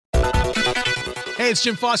Hey, it's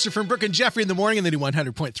Jim Foster from Brooke and Jeffrey in the morning in the new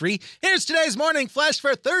 100.3. Here's today's morning flash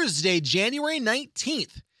for Thursday, January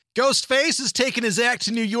 19th. Ghostface is taking his act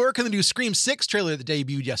to New York in the new Scream 6 trailer that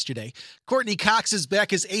debuted yesterday. Courtney Cox is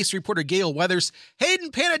back as Ace reporter Gale Weathers.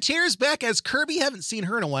 Hayden Panettiere is back as Kirby, haven't seen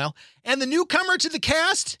her in a while. And the newcomer to the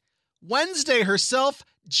cast, Wednesday herself,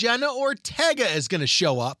 Jenna Ortega is going to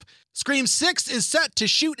show up. Scream 6 is set to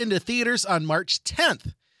shoot into theaters on March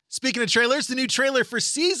 10th. Speaking of trailers, the new trailer for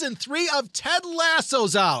Season 3 of Ted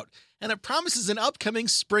Lasso's out, and it promises an upcoming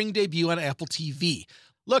spring debut on Apple TV.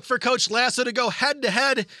 Look for Coach Lasso to go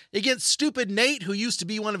head-to-head against Stupid Nate, who used to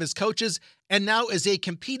be one of his coaches and now is a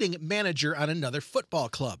competing manager on another football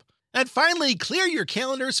club. And finally, clear your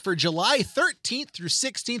calendars for July 13th through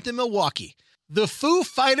 16th in Milwaukee. The Foo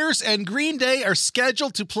Fighters and Green Day are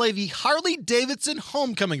scheduled to play the Harley-Davidson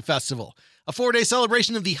Homecoming Festival, a 4-day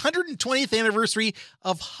celebration of the 120th anniversary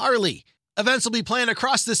of Harley. Events will be planned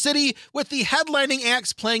across the city, with the headlining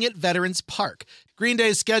acts playing at Veterans Park. Green Day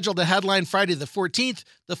is scheduled to headline Friday the 14th,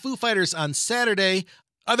 the Foo Fighters on Saturday.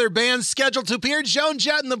 Other bands scheduled to appear: Joan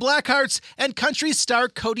Jett and the Blackhearts and country star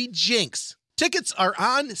Cody Jinks. Tickets are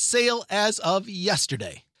on sale as of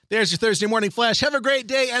yesterday. There's your Thursday morning flash. Have a great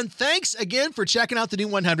day, and thanks again for checking out the new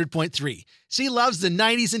 100.3. She loves the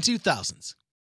 90s and 2000s.